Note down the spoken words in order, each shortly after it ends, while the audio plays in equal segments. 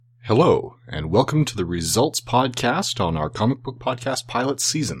Hello, and welcome to the Results Podcast on our Comic Book Podcast pilot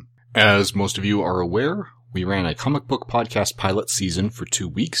season. As most of you are aware, we ran a comic book podcast pilot season for 2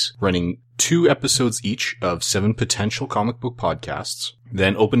 weeks, running 2 episodes each of 7 potential comic book podcasts,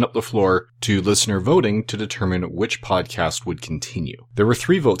 then opened up the floor to listener voting to determine which podcast would continue. There were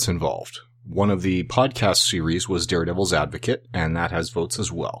 3 votes involved. One of the podcast series was Daredevil's Advocate, and that has votes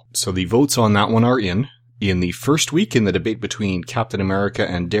as well. So the votes on that one are in. In the first week, in the debate between Captain America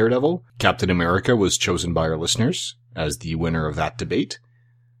and Daredevil, Captain America was chosen by our listeners as the winner of that debate.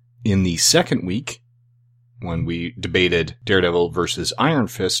 In the second week, when we debated Daredevil versus Iron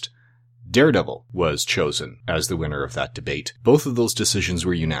Fist, Daredevil was chosen as the winner of that debate. Both of those decisions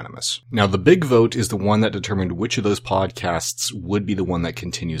were unanimous. Now, the big vote is the one that determined which of those podcasts would be the one that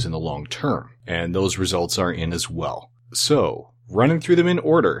continues in the long term, and those results are in as well. So, running through them in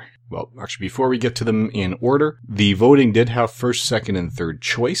order. Well, actually, before we get to them in order, the voting did have first, second, and third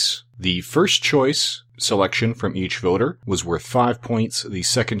choice. The first choice selection from each voter was worth 5 points, the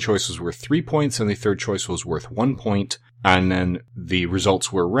second choice was worth 3 points, and the third choice was worth 1 point, and then the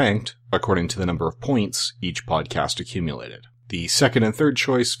results were ranked according to the number of points each podcast accumulated. The second and third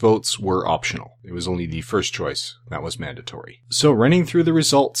choice votes were optional. It was only the first choice that was mandatory. So running through the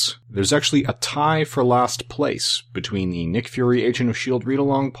results, there's actually a tie for last place between the Nick Fury Agent of S.H.I.E.L.D.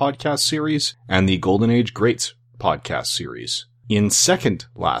 read-along podcast series and the Golden Age Greats podcast series. In second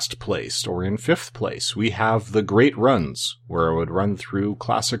last place, or in fifth place, we have the Great Runs, where I would run through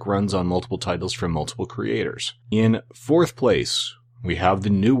classic runs on multiple titles from multiple creators. In fourth place, we have the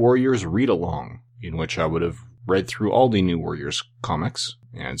New Warriors read-along, in which I would have read through all the New Warriors comics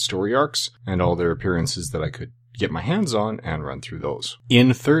and story arcs and all their appearances that I could get my hands on and run through those.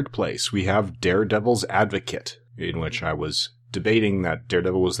 In third place, we have Daredevil's Advocate, in which I was debating that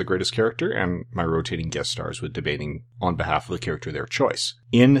Daredevil was the greatest character and my rotating guest stars were debating on behalf of the character of their choice.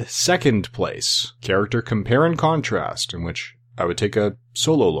 In second place, Character Compare and Contrast, in which I would take a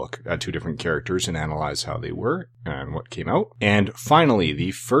solo look at 2 different characters and analyze how they were and what came out. And finally,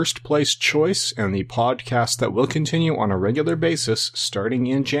 the first place choice and the podcast that will continue on a regular basis starting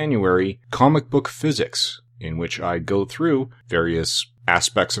in January, Comic Book Physics, in which I go through various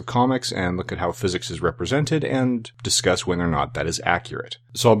aspects of comics and look at how physics is represented and discuss whether or not that is accurate.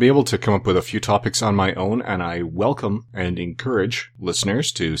 So I'll be able to come up with a few topics on my own, and I welcome and encourage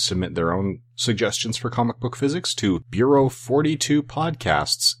listeners to submit their own suggestions for comic book physics to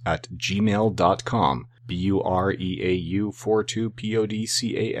bureau42podcasts@gmail.com.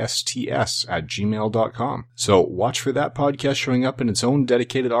 bureau42podcasts@gmail.com. So watch for that podcast showing up in its own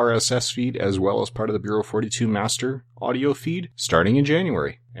dedicated RSS feed as well as part of the Bureau 42 master audio feed starting in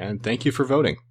January. And thank you for voting.